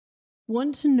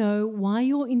Want to know why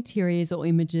your interiors or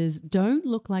images don't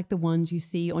look like the ones you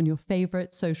see on your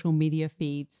favorite social media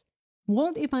feeds?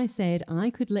 What if I said I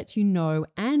could let you know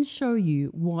and show you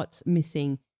what's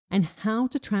missing and how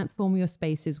to transform your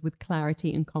spaces with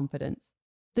clarity and confidence?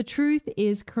 The truth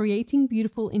is, creating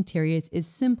beautiful interiors is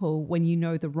simple when you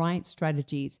know the right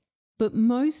strategies, but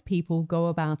most people go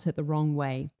about it the wrong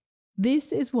way.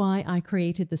 This is why I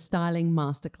created the Styling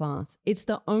Masterclass. It's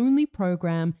the only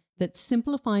program that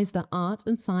simplifies the art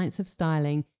and science of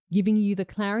styling, giving you the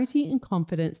clarity and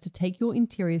confidence to take your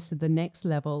interiors to the next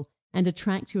level and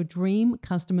attract your dream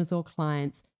customers or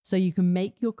clients so you can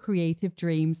make your creative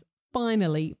dreams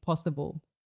finally possible.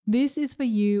 This is for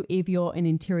you if you're an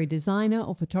interior designer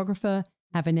or photographer,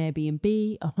 have an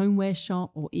Airbnb, a homeware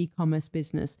shop, or e-commerce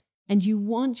business, and you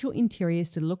want your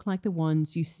interiors to look like the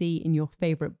ones you see in your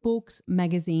favorite books,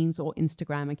 magazines, or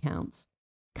Instagram accounts.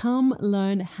 Come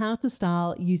learn how to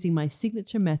style using my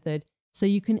signature method so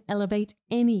you can elevate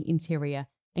any interior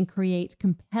and create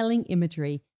compelling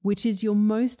imagery, which is your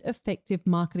most effective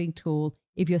marketing tool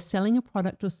if you're selling a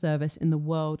product or service in the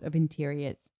world of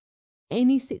interiors.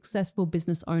 Any successful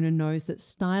business owner knows that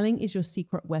styling is your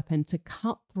secret weapon to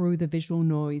cut through the visual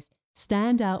noise,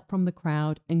 stand out from the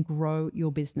crowd, and grow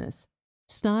your business.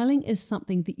 Styling is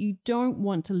something that you don't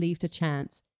want to leave to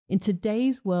chance. In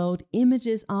today's world,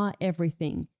 images are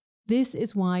everything. This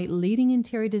is why leading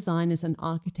interior designers and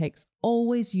architects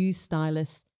always use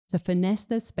stylists to finesse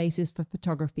their spaces for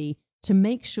photography to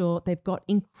make sure they've got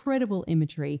incredible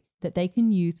imagery that they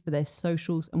can use for their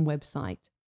socials and website.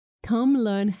 Come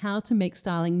learn how to make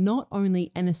styling not only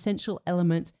an essential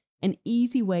element, an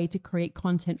easy way to create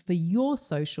content for your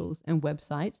socials and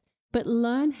websites, but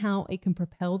learn how it can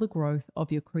propel the growth of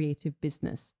your creative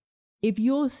business. If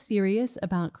you're serious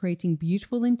about creating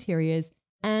beautiful interiors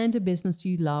and a business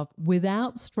you love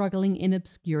without struggling in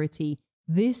obscurity,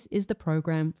 this is the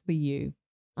program for you.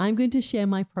 I'm going to share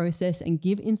my process and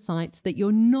give insights that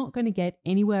you're not going to get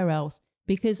anywhere else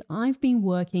because I've been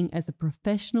working as a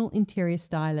professional interior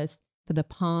stylist for the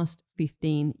past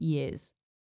 15 years.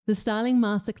 The Styling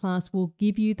Masterclass will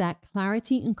give you that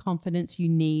clarity and confidence you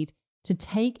need to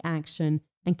take action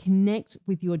and connect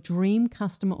with your dream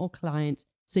customer or client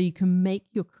so you can make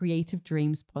your creative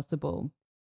dreams possible.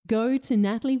 Go to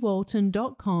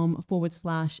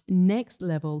nataliewalton.com/next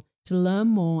level to learn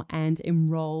more and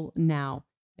enroll now.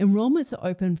 Enrollments are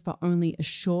open for only a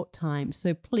short time,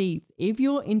 so please, if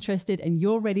you're interested and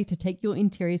you're ready to take your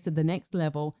interiors to the next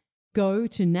level, go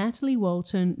to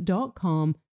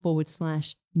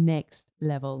nataliewalton.com/next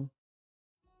level.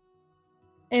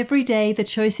 Every day, the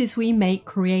choices we make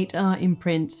create our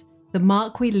imprint, the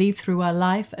mark we leave through our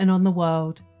life and on the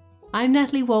world. I'm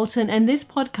Natalie Walton, and this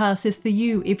podcast is for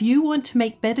you if you want to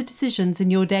make better decisions in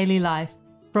your daily life,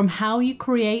 from how you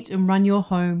create and run your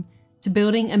home to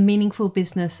building a meaningful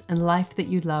business and life that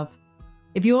you love.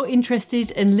 If you're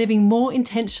interested in living more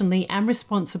intentionally and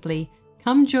responsibly,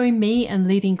 come join me and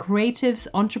leading creatives,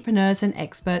 entrepreneurs, and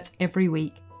experts every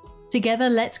week. Together,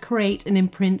 let's create an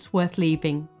imprint worth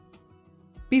leaving.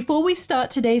 Before we start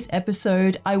today's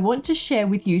episode, I want to share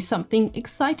with you something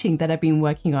exciting that I've been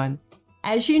working on.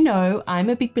 As you know, I'm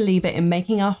a big believer in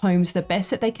making our homes the best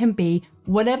that they can be,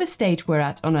 whatever stage we're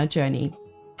at on our journey.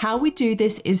 How we do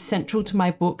this is central to my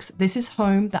books, This is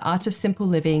Home, The Art of Simple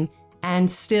Living,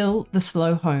 and Still the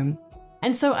Slow Home.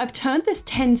 And so I've turned this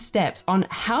 10 steps on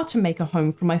how to make a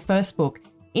home from my first book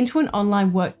into an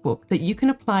online workbook that you can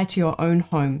apply to your own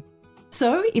home.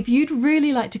 So if you'd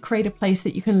really like to create a place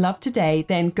that you can love today,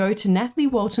 then go to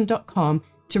nataliewalton.com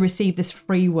to receive this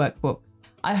free workbook.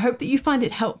 I hope that you find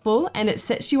it helpful and it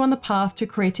sets you on the path to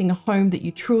creating a home that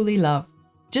you truly love.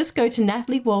 Just go to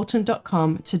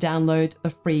nataliewalton.com to download the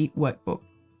free workbook.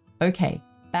 Okay,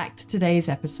 back to today's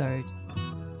episode.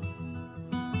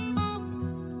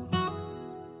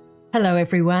 Hello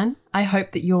everyone, I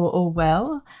hope that you're all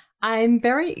well. I'm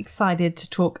very excited to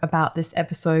talk about this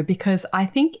episode because I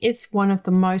think it's one of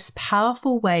the most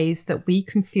powerful ways that we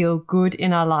can feel good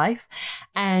in our life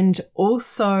and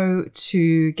also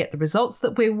to get the results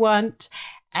that we want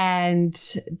and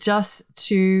just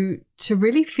to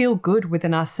really feel good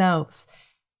within ourselves.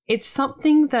 It's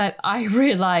something that I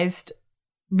realized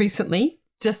recently,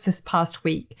 just this past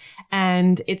week,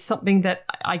 and it's something that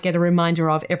I get a reminder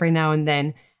of every now and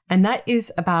then. And that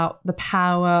is about the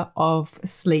power of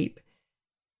sleep.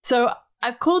 So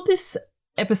I've called this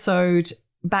episode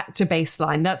Back to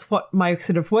Baseline. That's what my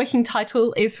sort of working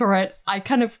title is for it. I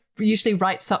kind of usually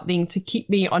write something to keep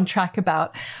me on track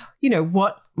about,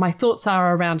 what my thoughts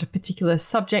are around a particular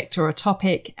subject or a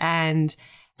topic and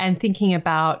thinking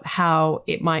about how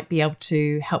it might be able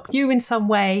to help you in some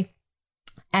way.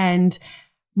 And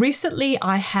recently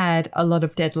I had a lot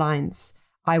of deadlines.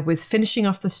 I was finishing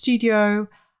off the studio.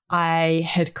 I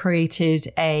had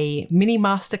created a mini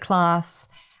masterclass.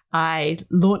 I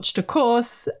launched a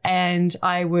course, and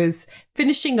I was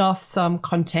finishing off some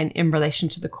content in relation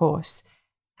to the course.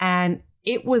 And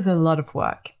it was a lot of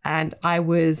work, and I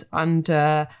was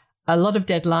under a lot of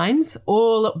deadlines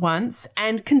all at once,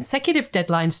 and consecutive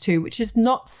deadlines too, which is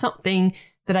not something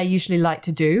that I usually like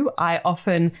to do.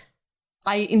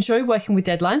 I enjoy working with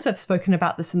deadlines. I've spoken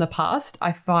about this in the past.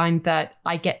 I find that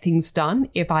I get things done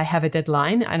if I have a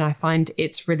deadline, and I find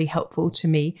it's really helpful to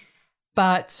me.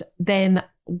 But then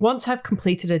once I've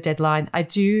completed a deadline, I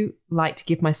do like to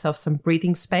give myself some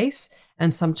breathing space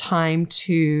and some time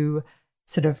to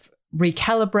sort of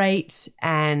recalibrate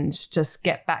and just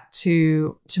get back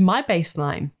to my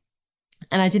baseline.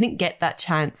 And I didn't get that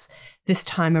chance this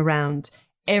time around.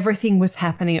 Everything was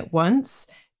happening at once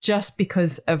just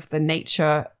because of the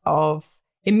nature of,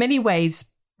 in many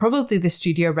ways, probably the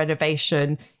studio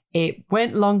renovation. It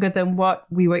went longer than what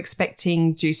we were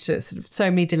expecting due to sort of so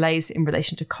many delays in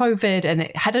relation to COVID, and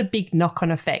it had a big knock-on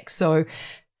effect. So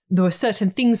there were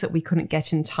certain things that we couldn't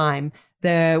get in time.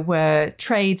 There were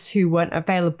trades who weren't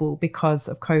available because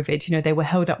of COVID. You know, they were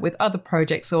held up with other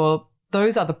projects, or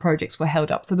those other projects were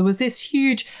held up. So there was this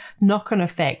huge knock-on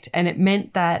effect, and it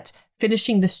meant that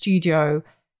finishing the studio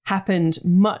happened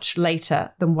much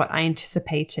later than what I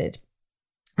anticipated.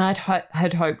 Had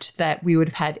hoped that we would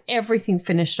have had everything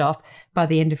finished off by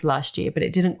the end of last year, but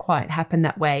it didn't quite happen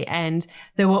that way. And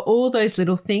there were all those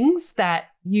little things that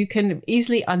you can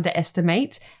easily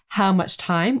underestimate how much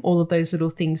time all of those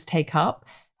little things take up,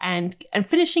 and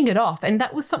finishing it off. And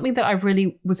that was something that I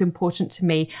really was important to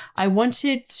me. I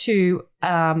wanted to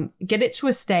get it to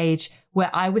a stage where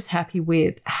I was happy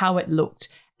with how it looked,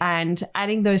 and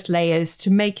adding those layers to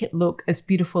make it look as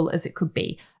beautiful as it could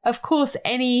be. Of course,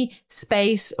 any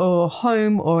space or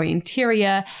home or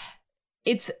interior,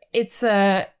 it's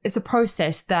a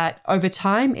process that over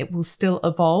time it will still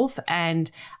evolve. And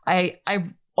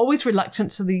I'm always reluctant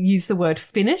to use the word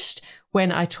finished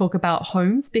when I talk about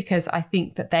homes, because I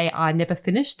think that they are never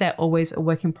finished. They're always a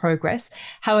work in progress.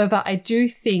 However, I do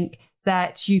think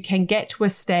that you can get to a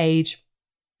stage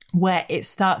where it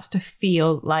starts to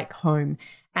feel like home.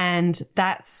 And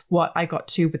that's what I got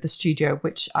to with the studio,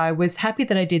 which I was happy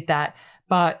that I did that,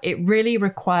 but it really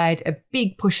required a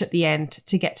big push at the end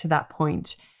to get to that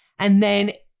point. And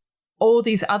then all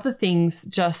these other things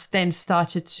just then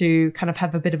started to kind of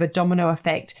have a bit of a domino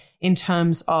effect in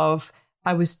terms of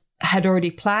had already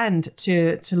planned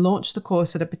to launch the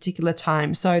course at a particular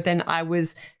time. So then I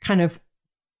was kind of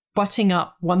butting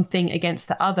up one thing against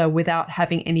the other without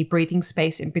having any breathing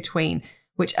space in between,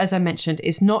 which, as I mentioned,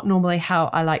 is not normally how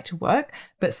I like to work,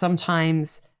 but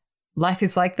sometimes life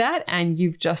is like that, and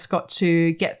you've just got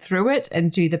to get through it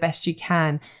and do the best you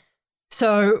can.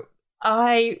 So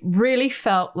I really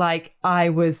felt like I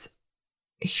was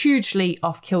hugely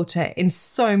off kilter in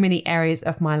so many areas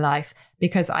of my life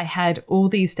because I had all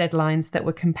these deadlines that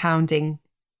were compounding.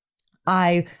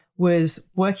 I was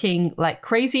working like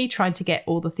crazy, trying to get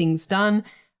all the things done,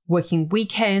 working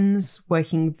weekends,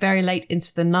 working very late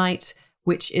into the night,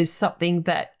 which is something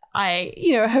that I,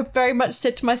 have very much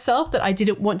said to myself that I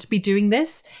didn't want to be doing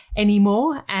this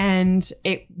anymore. And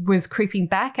it was creeping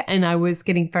back, and I was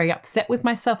getting very upset with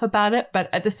myself about it. But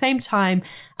at the same time,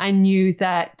 I knew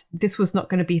that this was not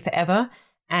going to be forever,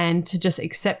 and to just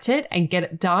accept it and get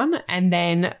it done, and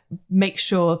then make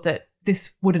sure that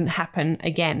this wouldn't happen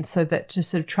again, so that to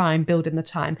sort of try and build in the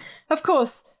time. Of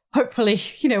course, hopefully,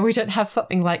 we don't have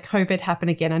something like COVID happen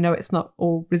again. I know it's not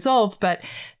all resolved, but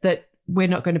that we're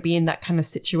not going to be in that kind of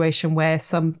situation where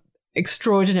some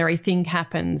extraordinary thing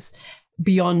happens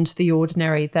beyond the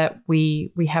ordinary that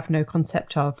we have no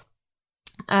concept of.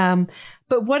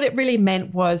 But what it really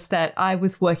meant was that I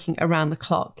was working around the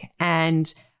clock.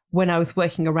 And when I was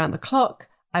working around the clock,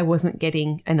 I wasn't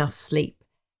getting enough sleep.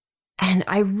 And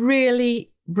I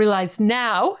really realize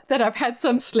now that I've had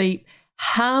some sleep,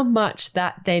 how much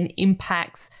that then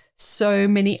impacts so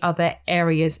many other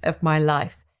areas of my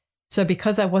life. So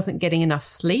because I wasn't getting enough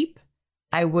sleep,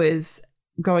 I was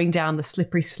going down the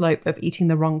slippery slope of eating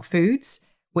the wrong foods,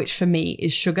 which for me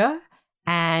is sugar.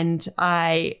 And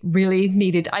I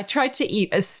tried to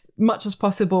eat as much as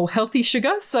possible healthy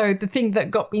sugar. So the thing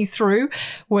that got me through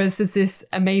was there's this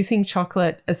amazing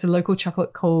chocolate, it's a local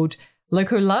chocolate called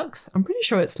Loco Lux. I'm pretty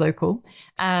sure it's local.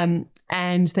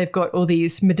 And they've got all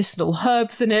these medicinal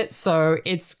herbs in it. So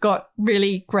it's got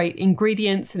really great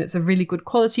ingredients and it's a really good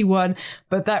quality one.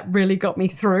 But that really got me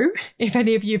through. If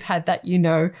any of you have had that, you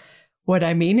know what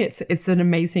I mean. It's an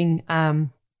amazing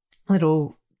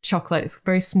little chocolate. It's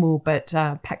very small, but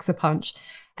packs a punch.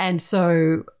 And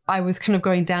so I was kind of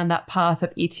going down that path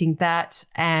of eating that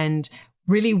and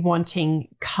really wanting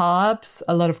carbs,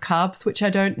 a lot of carbs, which I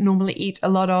don't normally eat a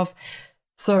lot of.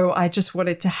 So I just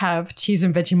wanted to have cheese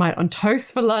and Vegemite on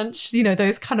toast for lunch,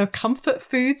 those kind of comfort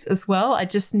foods as well. I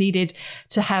just needed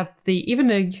to have even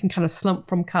though you can kind of slump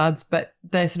from carbs, but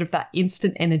there's sort of that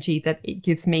instant energy that it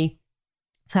gives me.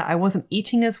 So I wasn't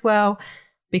eating as well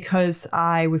because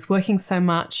I was working so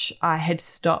much. I had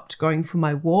stopped going for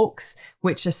my walks,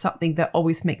 which is something that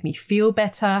always make me feel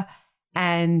better.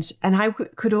 And I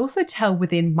could also tell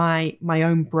within my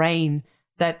own brain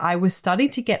that I was starting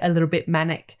to get a little bit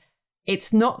manic.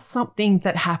 It's not something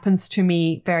that happens to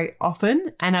me very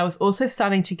often. And I was also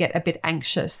starting to get a bit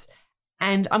anxious.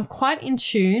 And I'm quite in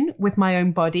tune with my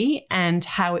own body and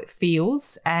how it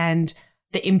feels and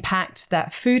the impact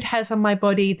that food has on my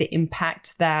body, the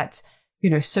impact that,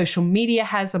 social media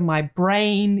has on my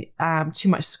brain, too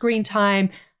much screen time.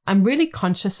 I'm really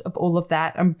conscious of all of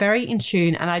that. I'm very in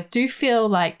tune. And I do feel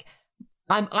like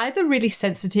I'm either really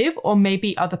sensitive or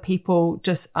maybe other people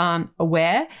just aren't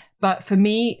aware. But for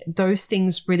me, those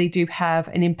things really do have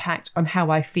an impact on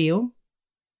how I feel.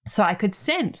 So I could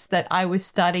sense that I was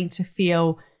starting to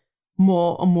feel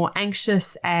more and more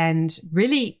anxious and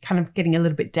really kind of getting a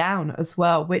little bit down as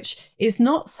well, which is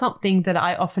not something that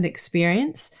I often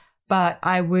experience, but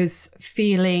I was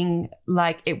feeling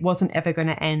like it wasn't ever going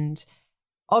to end.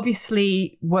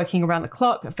 Obviously, working around the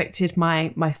clock affected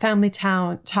my family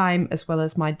time as well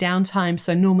as my downtime.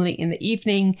 So normally in the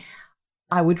evening,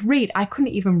 I would read. I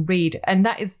couldn't even read. And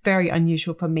that is very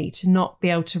unusual for me to not be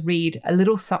able to read a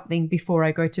little something before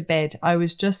I go to bed. I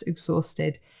was just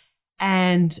exhausted.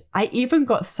 And I even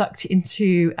got sucked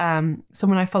into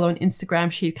someone I follow on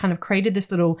Instagram. She kind of created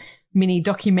this little mini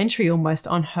documentary almost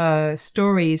on her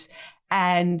stories.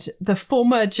 And the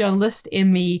former journalist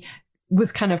in me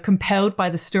was kind of compelled by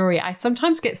the story. I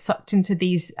sometimes get sucked into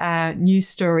these news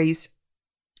stories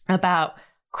about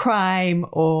crime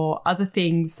or other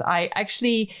things. I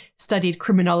actually studied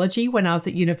criminology when I was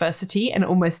at university and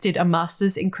almost did a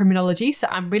master's in criminology. So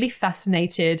I'm really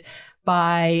fascinated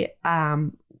by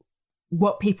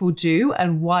what people do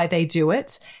and why they do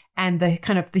it, and the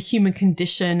kind of the human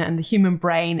condition and the human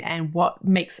brain and what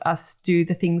makes us do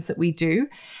the things that we do.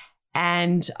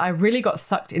 And I really got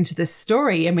sucked into this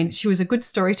story. I mean, she was a good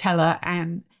storyteller,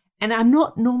 and I'm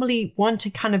not normally one to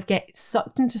kind of get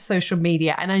sucked into social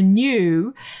media. And I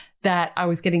knew that I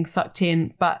was getting sucked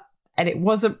in, and it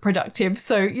wasn't productive.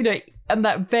 So, in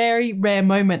that very rare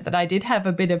moment that I did have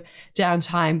a bit of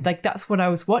downtime, like that's what I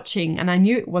was watching, and I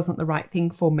knew it wasn't the right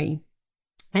thing for me.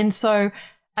 And so,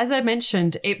 as I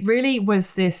mentioned, it really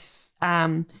was this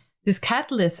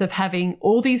catalyst of having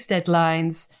all these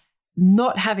deadlines,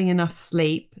 not having enough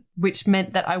sleep, which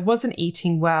meant that I wasn't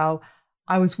eating well.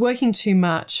 I was working too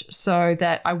much so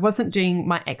that I wasn't doing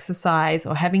my exercise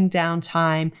or having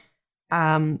downtime,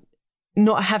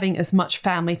 not having as much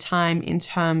family time in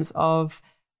terms of,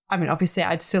 obviously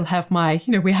I'd still have my,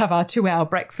 we have our 2-hour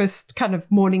breakfast kind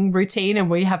of morning routine, and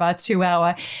we have our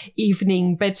 2-hour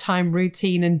evening bedtime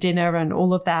routine and dinner and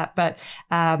all of that. But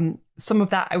some of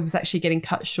that I was actually getting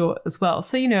cut short as well.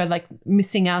 So, like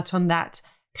missing out on that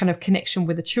kind of connection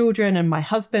with the children and my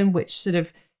husband, which sort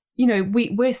of,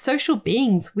 we're social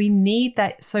beings. We need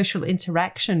that social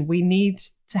interaction. We need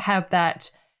to have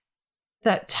that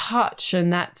touch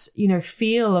and that,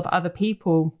 feel of other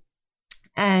people.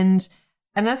 And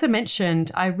as I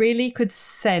mentioned, I really could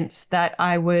sense that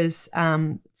I was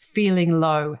feeling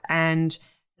low and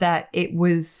that it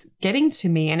was getting to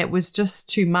me, and it was just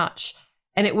too much.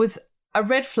 And it was a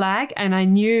red flag. And I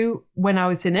knew when I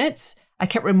was in it, I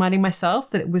kept reminding myself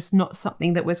that it was not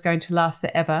something that was going to last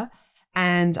forever.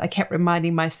 And I kept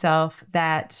reminding myself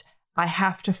that I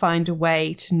have to find a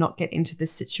way to not get into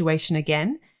this situation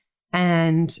again.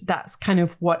 And that's kind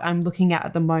of what I'm looking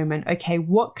at the moment. Okay,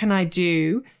 what can I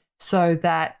do so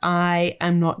that I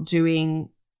am not doing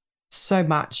so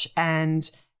much? And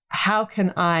how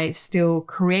can I still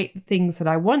create the things that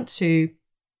I want to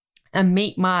and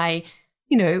meet my,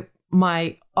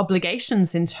 my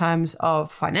obligations in terms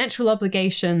of financial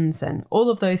obligations and all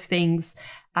of those things,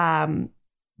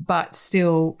 but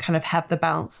still kind of have the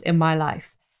balance in my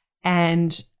life.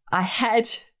 And I had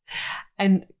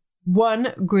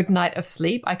one good night of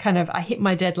sleep. I hit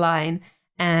my deadline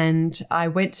and I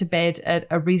went to bed at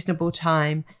a reasonable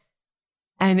time,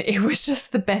 and it was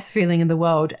just the best feeling in the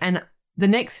world. And the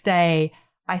next day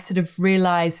I sort of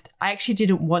realized I actually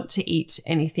didn't want to eat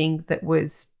anything that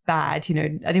was bad.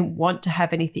 I didn't want to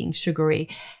have anything sugary.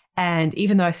 And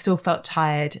even though I still felt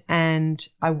tired and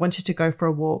I wanted to go for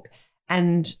a walk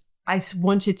and I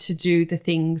wanted to do the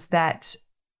things that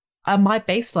my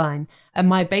baseline, and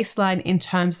my baseline in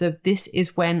terms of this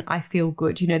is when I feel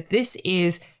good. This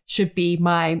should be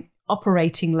my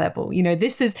operating level.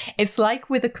 It's like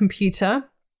with a computer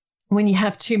when you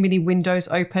have too many windows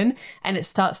open and it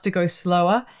starts to go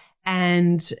slower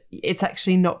and it's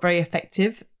actually not very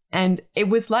effective. And it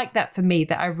was like that for me,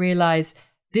 that I realized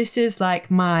this is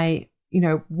like my,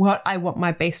 what I want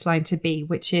my baseline to be,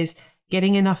 which is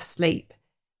getting enough sleep.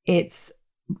 It's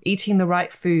eating the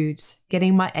right foods,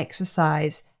 getting my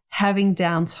exercise, having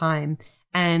downtime,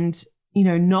 and,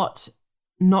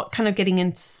 not kind of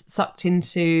getting sucked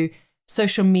into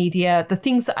social media, the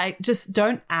things that I just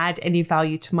don't add any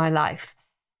value to my life.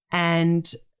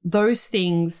 And those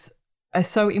things are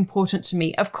so important to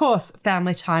me. Of course,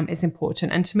 family time is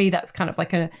important. And to me, that's kind of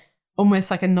like almost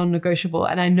like a non-negotiable.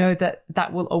 And I know that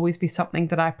that will always be something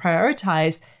that I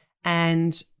prioritize.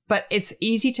 But it's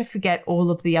easy to forget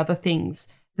all of the other things,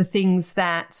 the things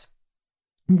that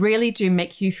really do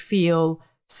make you feel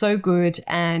so good,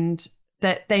 and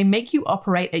that they make you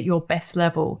operate at your best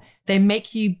level. They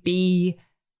make you be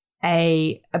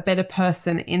a better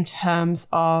person in terms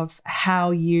of how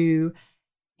you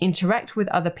interact with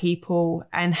other people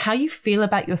and how you feel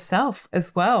about yourself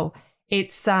as well.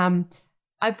 It's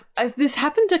this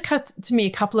happened to me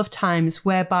a couple of times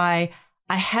whereby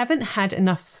I haven't had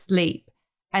enough sleep,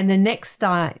 and the next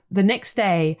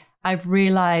day I've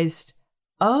realized,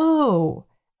 oh,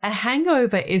 a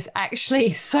hangover is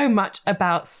actually so much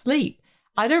about sleep.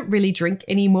 I don't really drink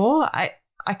anymore. I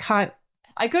can't.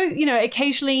 I go,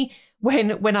 occasionally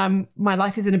when my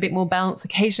life is in a bit more balance.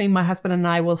 Occasionally, my husband and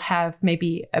I will have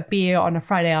maybe a beer on a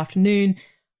Friday afternoon,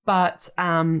 but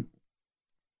I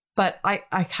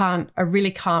can't. I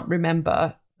really can't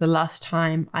remember the last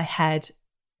time I had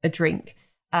a drink.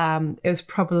 It was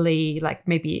probably like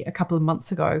maybe a couple of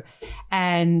months ago,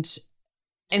 and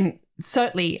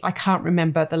certainly I can't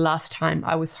remember the last time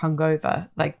I was hungover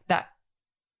like that.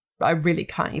 I really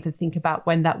can't even think about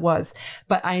when that was.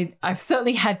 But I've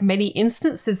certainly had many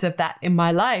instances of that in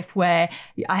my life where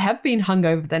I have been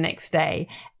hungover the next day,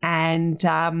 and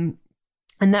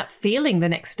that feeling the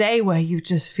next day where you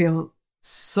just feel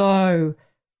so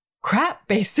crap,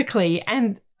 basically.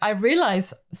 And I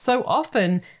realize so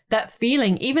often that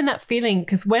feeling,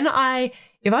 because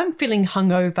if I'm feeling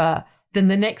hungover, then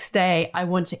the next day I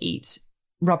want to eat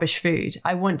rubbish food.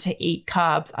 I want to eat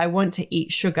carbs. I want to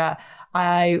eat sugar.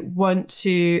 I want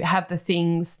to have the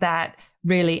things that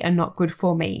really are not good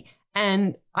for me.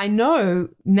 And I know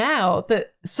now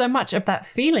that so much of that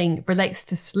feeling relates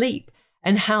to sleep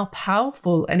and how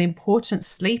powerful and important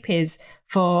sleep is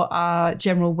for our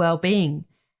general well-being.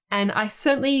 And I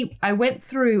went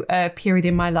through a period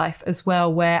in my life as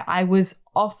well where I was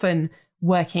often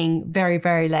working very,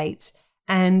 very late.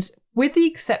 And with the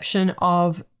exception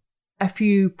of a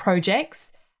few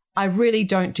projects, I really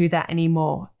don't do that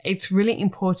anymore. It's really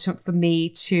important for me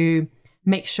to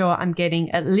make sure I'm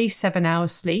getting at least 7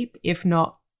 hours sleep, if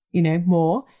not,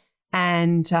 more,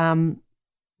 and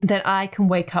that I can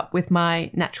wake up with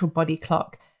my natural body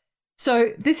clock.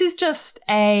 So this is just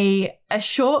a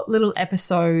short little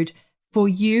episode for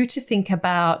you to think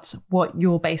about what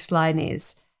your baseline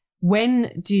is.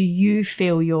 When do you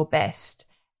feel your best?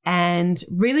 And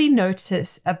really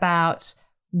notice about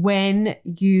when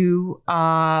you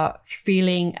are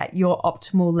feeling at your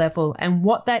optimal level and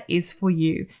what that is for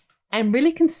you, and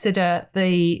really consider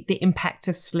the impact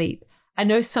of sleep. I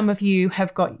know some of you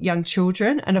have got young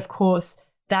children, and of course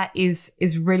that is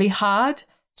really hard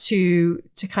to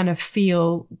kind of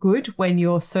feel good when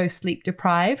you're so sleep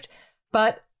deprived.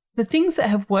 But the things that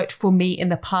have worked for me in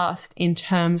the past in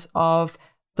terms of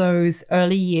those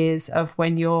early years of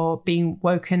when you're being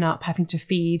woken up, having to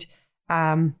feed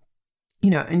a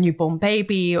newborn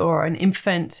baby or an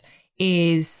infant,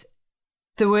 there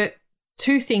were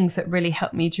two things that really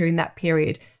helped me during that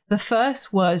period. The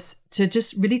first was to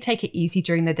just really take it easy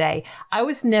during the day. I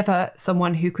was never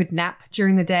someone who could nap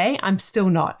during the day. I'm still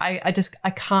not. I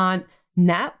can't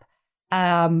nap.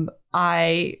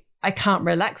 I can't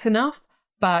relax enough,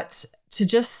 but to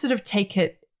just sort of take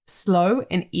it slow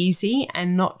and easy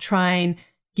and not try and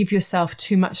give yourself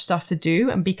too much stuff to do,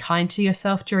 and be kind to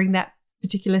yourself during that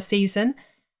particular season.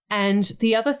 And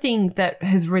the other thing that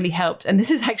has really helped, and this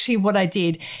is actually what I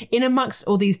did in amongst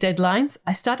all these deadlines,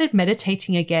 I started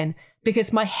meditating again,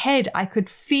 because my head, I could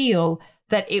feel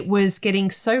that it was getting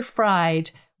so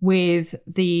fried with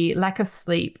the lack of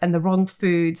sleep and the wrong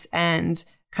foods, and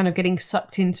kind of getting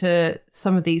sucked into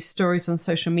some of these stories on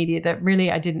social media that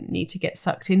really I didn't need to get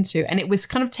sucked into. And it was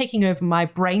kind of taking over my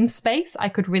brain space. I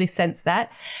could really sense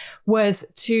that, was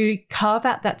to carve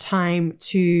out that time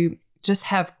to just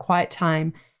have quiet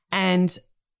time. And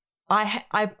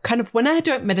I kind of, when I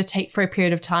don't meditate for a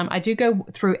period of time, I do go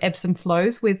through ebbs and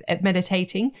flows with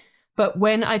meditating. But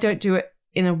when I don't do it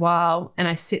in a while and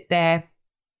I sit there,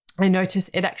 I notice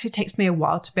it actually takes me a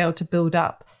while to be able to build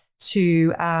up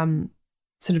to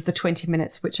sort of the 20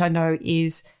 minutes, which I know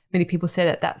is, many people say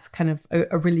that that's kind of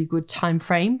a really good time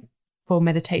frame for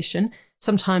meditation.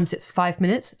 Sometimes it's 5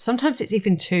 minutes, sometimes it's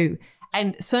even 2.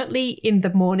 And certainly in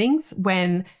the mornings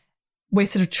when we're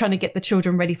sort of trying to get the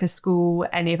children ready for school,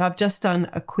 and if I've just done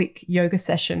a quick yoga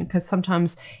session, because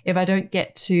sometimes if I don't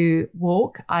get to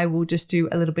walk, I will just do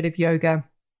a little bit of yoga,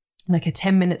 like a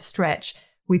 10-minute stretch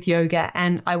with yoga,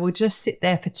 and I will just sit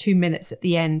there for 2 minutes at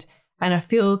the end. And I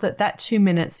feel that 2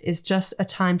 minutes is just a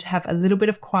time to have a little bit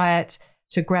of quiet,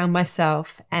 to ground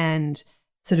myself and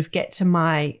sort of get to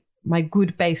my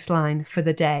good baseline for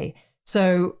the day.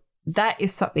 So that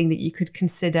is something that you could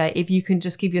consider. If you can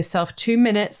just give yourself 2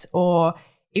 minutes, or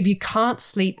if you can't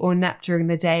sleep or nap during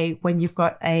the day when you've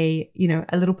got a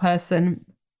little person,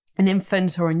 an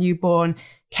infant or a newborn,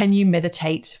 can you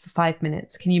meditate for 5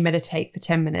 minutes? Can you meditate for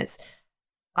 10 minutes?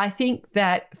 I think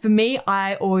that for me,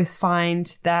 I always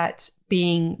find that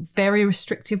being very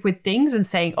restrictive with things and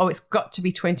saying, oh, it's got to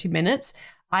be 20 minutes,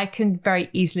 I can very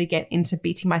easily get into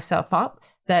beating myself up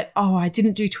that, oh, I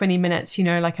didn't do 20 minutes,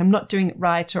 like I'm not doing it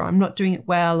right, or I'm not doing it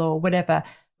well, or whatever.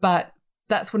 But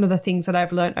that's one of the things that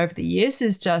I've learned over the years,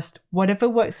 is just whatever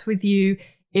works with you.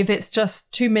 If it's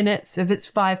just 2 minutes, if it's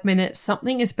 5 minutes,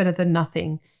 something is better than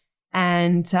nothing.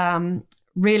 And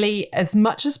really, as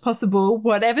much as possible,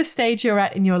 whatever stage you're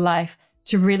at in your life,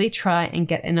 to really try and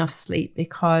get enough sleep,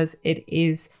 because it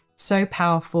is so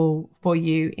powerful for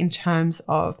you in terms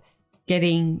of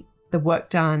getting the work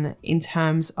done, in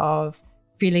terms of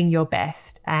feeling your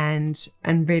best, and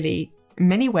really in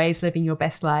many ways living your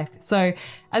best life. So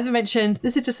as I mentioned,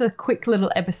 this is just a quick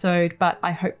little episode, but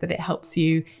I hope that it helps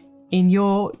you in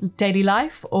your daily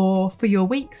life or for your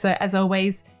week. So as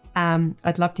always,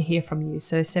 I'd love to hear from you.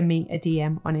 So send me a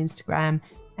DM on Instagram.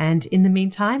 And in the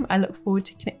meantime, I look forward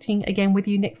to connecting again with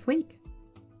you next week.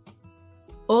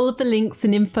 All of the links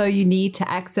and info you need to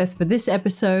access for this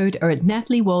episode are at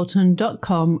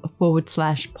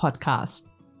nataliewalton.com/podcast.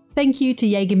 Thank you to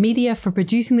Jaeger Media for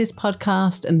producing this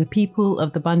podcast and the people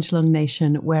of the Bundjalung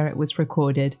Nation where it was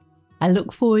recorded. I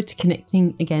look forward to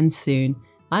connecting again soon.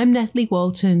 I'm Natalie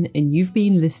Walton, and you've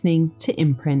been listening to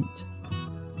Imprint.